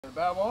the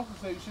Bible also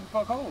say you shouldn't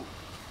fuck hoes.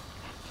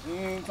 You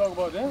ain't talk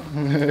about that.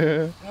 You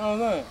know what I'm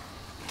saying?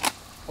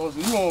 Oh, so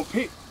you gonna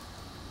pick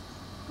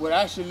what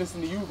I should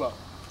listen to you about?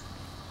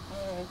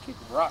 Man, kick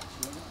rocks,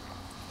 nigga.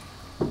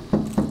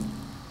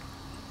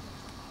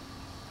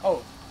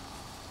 Oh,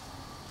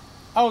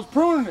 I was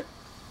pruning it.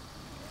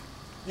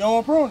 You don't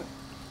want to prune it?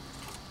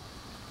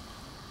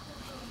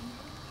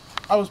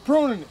 I was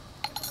pruning it.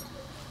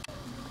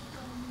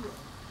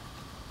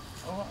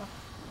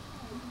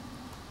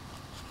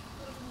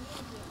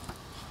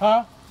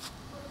 Huh?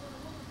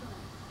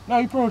 No,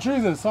 you prune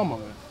trees in the summer,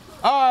 man.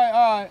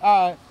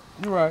 Alright.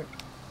 You right.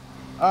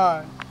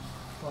 Alright.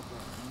 Fuck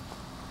that.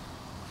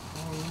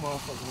 Oh, you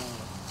motherfucker.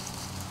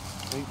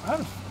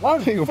 Why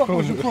the fuck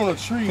would you prune a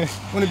tree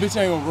when the bitch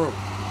ain't gonna grow?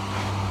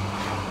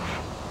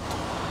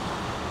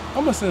 How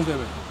much sense that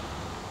make?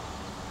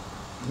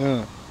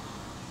 Yeah.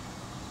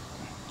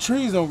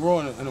 Trees don't grow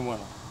in the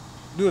winter.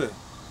 Do they?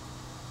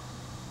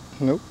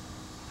 Nope.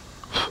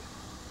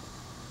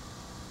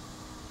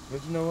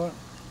 But you know what?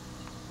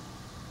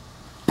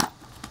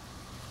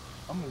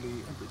 I'm gonna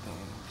leave everything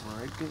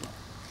right there.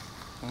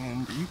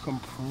 And you come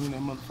prune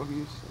that motherfucker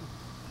yourself.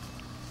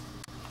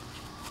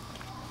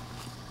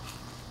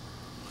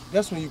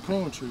 That's when you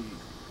prune trees.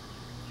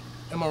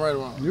 Am I right or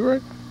wrong? You're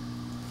right.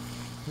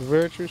 It's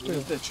very true still.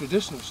 It's that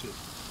traditional shit.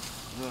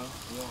 Yeah.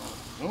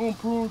 You don't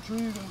prune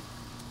trees.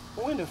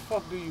 When the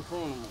fuck do you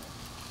prune them?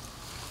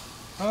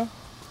 Huh?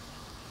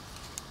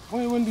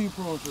 When do you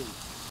prune trees?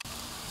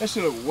 That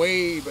shit look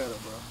way better,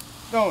 bro.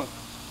 Don't it?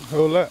 A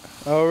whole lot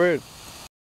already.